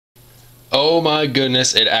Oh my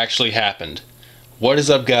goodness, it actually happened. What is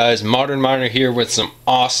up, guys? Modern Miner here with some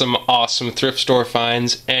awesome thrift store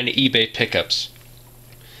finds and eBay pickups.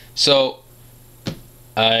 So,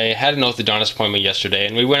 I had an orthodontist appointment yesterday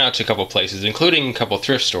and we went out to a couple places, including a couple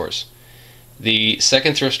thrift stores. The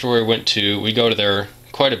second thrift store we went to, we go to there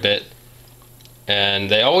quite a bit, and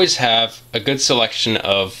they always have a good selection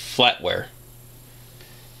of flatware.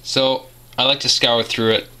 So, I like to scour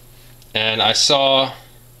through it, and I saw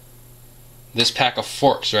this pack of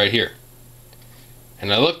forks right here.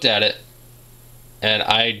 And I looked at it, and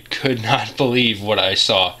I could not believe what I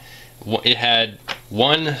saw. It had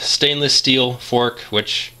one stainless steel fork,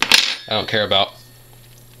 which I don't care about,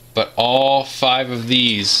 but all 5 of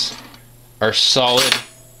these are solid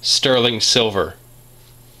sterling silver.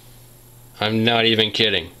 I'm not even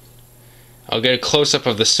kidding. I'll get a close-up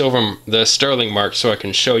of the sterling mark so I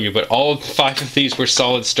can show you, but all 5 of these were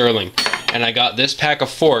solid sterling. And I got this pack of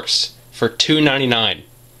forks for $2.99.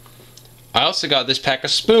 I also got this pack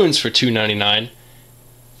of spoons for $2.99.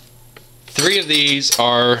 3 of these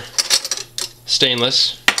are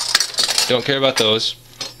stainless. Don't care about those.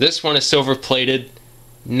 This one is silver plated.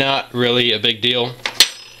 Not really a big deal.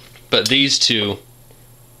 But these 2,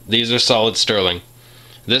 these are solid sterling.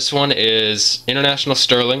 This one is international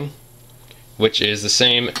sterling, which is the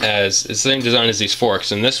same design as these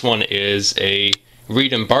forks, and this one is a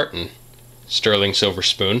Reed & Barton sterling silver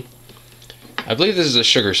spoon. I believe this is a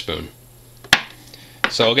sugar spoon.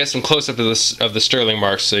 So I'll get some close-up of the sterling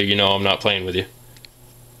marks so you know I'm not playing with you.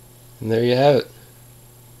 And there you have it.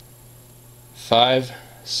 5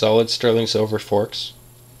 solid sterling silver forks.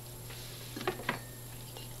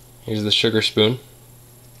 Here's the sugar spoon,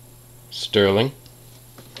 sterling.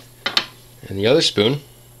 And the other spoon,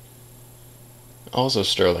 also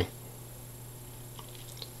sterling.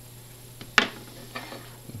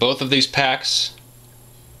 Both of these packs,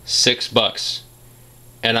 $6.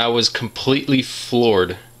 And I was completely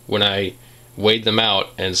floored when I weighed them out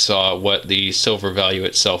and saw what the silver value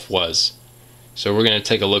itself was. So we're going to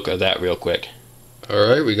take a look at that real quick.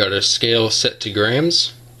 Alright, we got our scale set to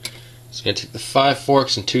grams. So I'm going to take the 5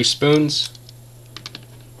 forks and 2 spoons.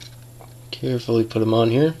 Carefully put them on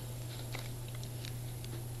here.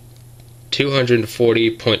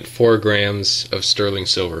 240.4 grams of sterling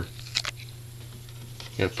silver.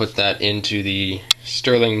 I'm going to put that into the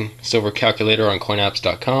sterling silver calculator on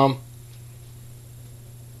coinapps.com.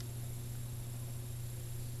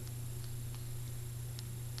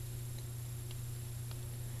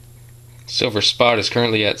 Silver spot is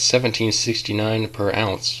currently at $17.69 per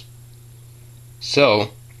ounce.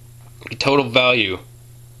 So, the total value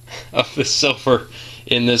of the silver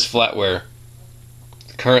in this flatware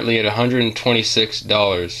currently at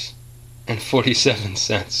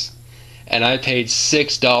 $126.47, and I paid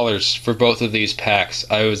 $6 for both of these packs.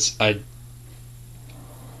 I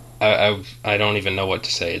don't even know what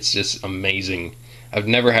to say. It's just amazing. I've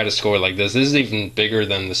never had a score like this. This is even bigger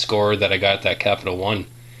than the score that I got at that Capital One.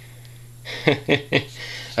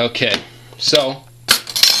 Okay, so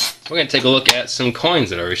we're going to take a look at some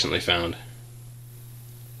coins that I recently found.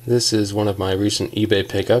 This is one of my recent eBay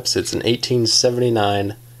pickups. It's an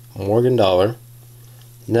 1879 Morgan dollar.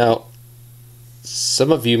 Now,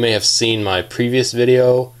 some of you may have seen my previous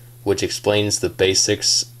video, which explains the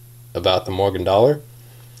basics about the Morgan dollar.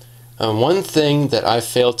 One thing that I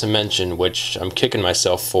failed to mention, which I'm kicking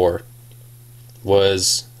myself for,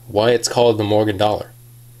 was why it's called the Morgan dollar.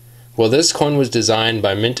 Well, this coin was designed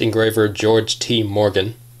by mint engraver George T.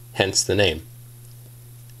 Morgan, hence the name.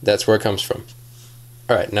 That's where it comes from.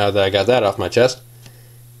 Alright, now that I got that off my chest,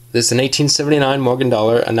 this is an 1879 Morgan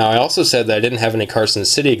dollar, and now I also said that I didn't have any Carson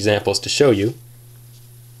City examples to show you.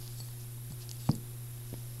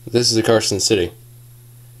 This is a Carson City.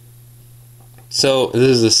 So, this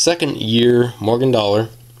is the second year Morgan dollar.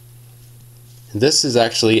 This is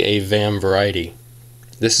actually a VAM variety.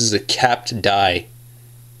 This is a capped die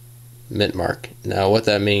mint mark. Now, what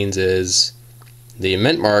that means is the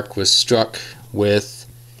mint mark was struck with,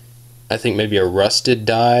 I think, maybe a rusted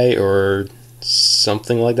die or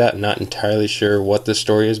something like that. I'm not entirely sure what the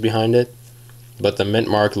story is behind it, but the mint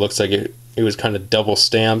mark looks like it was kind of double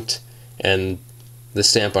stamped, and the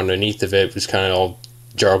stamp underneath of it was kind of all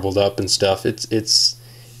jarbled up and stuff. It's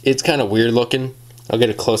kind of weird looking. I'll get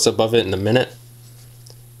a close-up of it in a minute.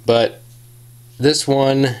 But this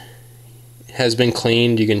one has been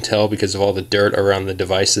cleaned, you can tell, because of all the dirt around the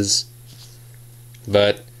devices.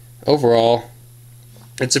 But overall,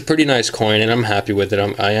 it's a pretty nice coin, and I'm happy with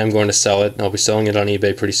it. I am going to sell it. I'll be selling it on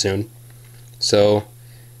eBay pretty soon. So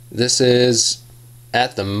this is,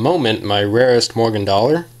 at the moment, my rarest Morgan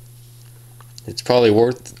dollar. It's probably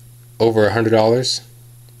worth over $100.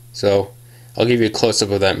 So I'll give you a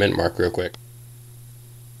close-up of that mint mark real quick.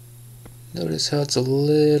 Notice how it's a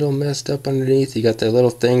little messed up underneath. You got that little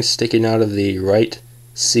thing sticking out of the right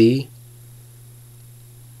C.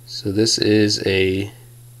 So this is a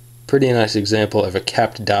pretty nice example of a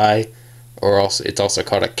capped die, or also it's also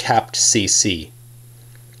called a capped CC.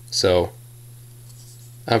 So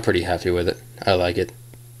I'm pretty happy with it. I like it.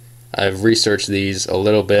 I've researched these a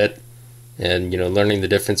little bit, and learning the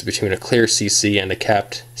difference between a clear CC and a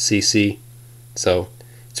capped CC. So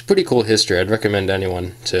it's a pretty cool history. I'd recommend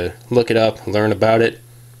anyone to look it up, learn about it,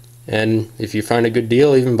 and if you find a good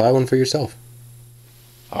deal, even buy one for yourself.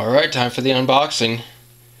 Alright, time for the unboxing.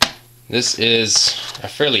 This is a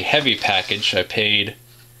fairly heavy package. I paid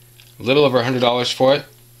a little over $100 for it.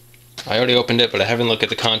 I already opened it, but I haven't looked at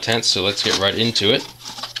the contents, so let's get right into it.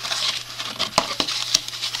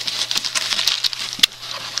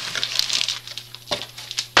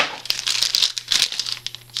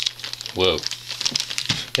 Whoa.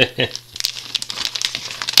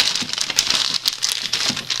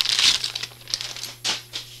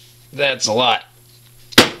 That's a lot.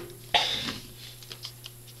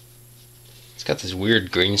 It's got this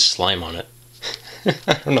weird green slime on it.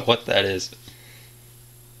 I don't know what that is.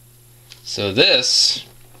 So this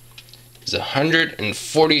is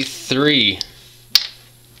 143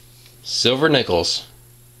 silver nickels.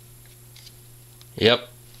 Yep.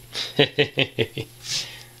 Let's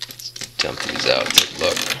dump these out, take a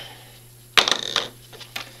look.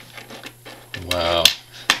 Wow.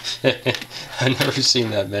 I've never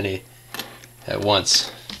seen that many at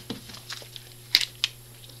once.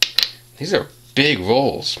 These are big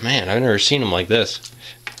rolls. Man, I've never seen them like this.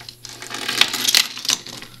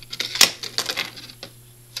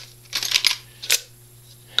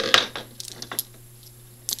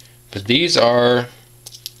 But these are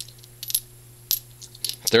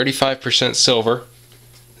 35% silver.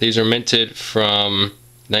 These are minted from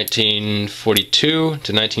 1942 to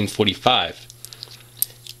 1945.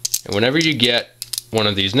 And whenever you get one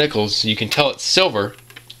of these nickels, you can tell it's silver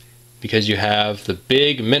because you have the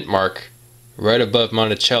big mint mark right above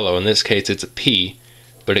Monticello. In this case it's a P,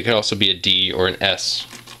 but it could also be a D or an S.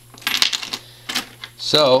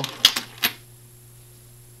 So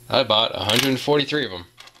I bought 143 of them.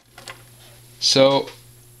 So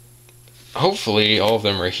hopefully all of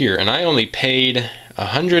them are here, and I only paid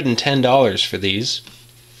 $110 for these.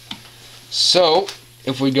 So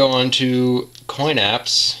if we go on to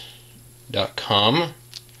coinapps.com,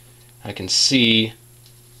 I can see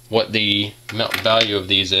what the value of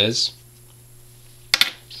these is.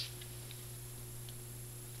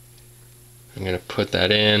 I'm going to put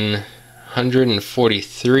that in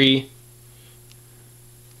 143.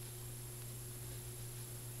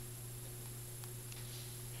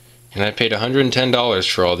 And I paid $110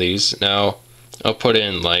 for all these. Now, I'll put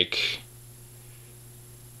in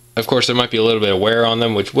of course there might be a little bit of wear on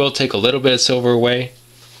them, which will take a little bit of silver away,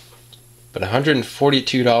 but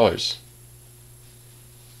 $142.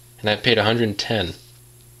 And I paid $110.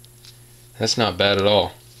 That's not bad at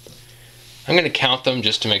all. I'm going to count them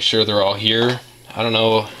just to make sure they're all here. I don't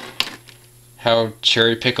know how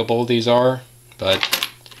cherry pickable these are, but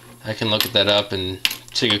I can look at that up and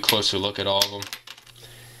take a closer look at all of them.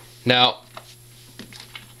 Now,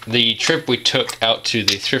 the trip we took out to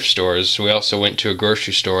the thrift stores, we also went to a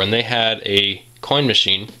grocery store, and they had a coin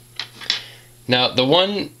machine. Now,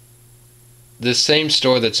 the same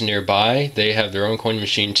store that's nearby, they have their own coin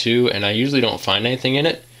machine too, and I usually don't find anything in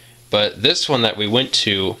it. But this one that we went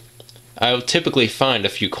to, I'll typically find a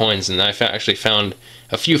few coins, and I actually found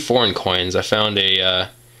a few foreign coins. I found a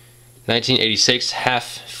 1986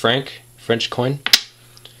 half franc French coin.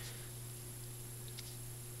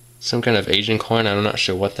 Some kind of Asian coin, I'm not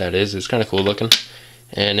sure what that is. It's kind of cool looking.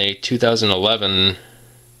 And a 2011,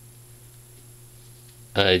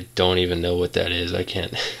 I don't even know what that is. I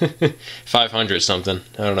can't. 500 something.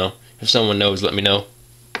 I don't know. If someone knows, let me know.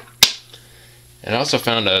 And I also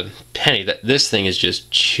found a penny. This thing is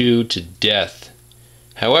just chewed to death.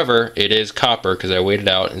 However, it is copper because I weighed it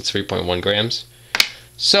out, and it's 3.1 grams.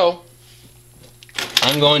 So,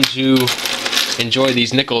 I'm going to enjoy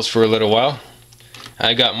these nickels for a little while.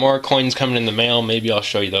 I got more coins coming in the mail. Maybe I'll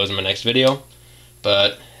show you those in my next video.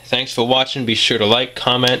 But thanks for watching. Be sure to like,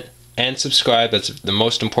 comment, and subscribe. That's the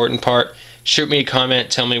most important part. Shoot me a comment.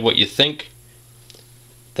 Tell me what you think.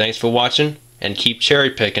 Thanks for watching, and keep cherry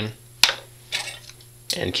picking.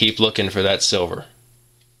 And keep looking for that silver.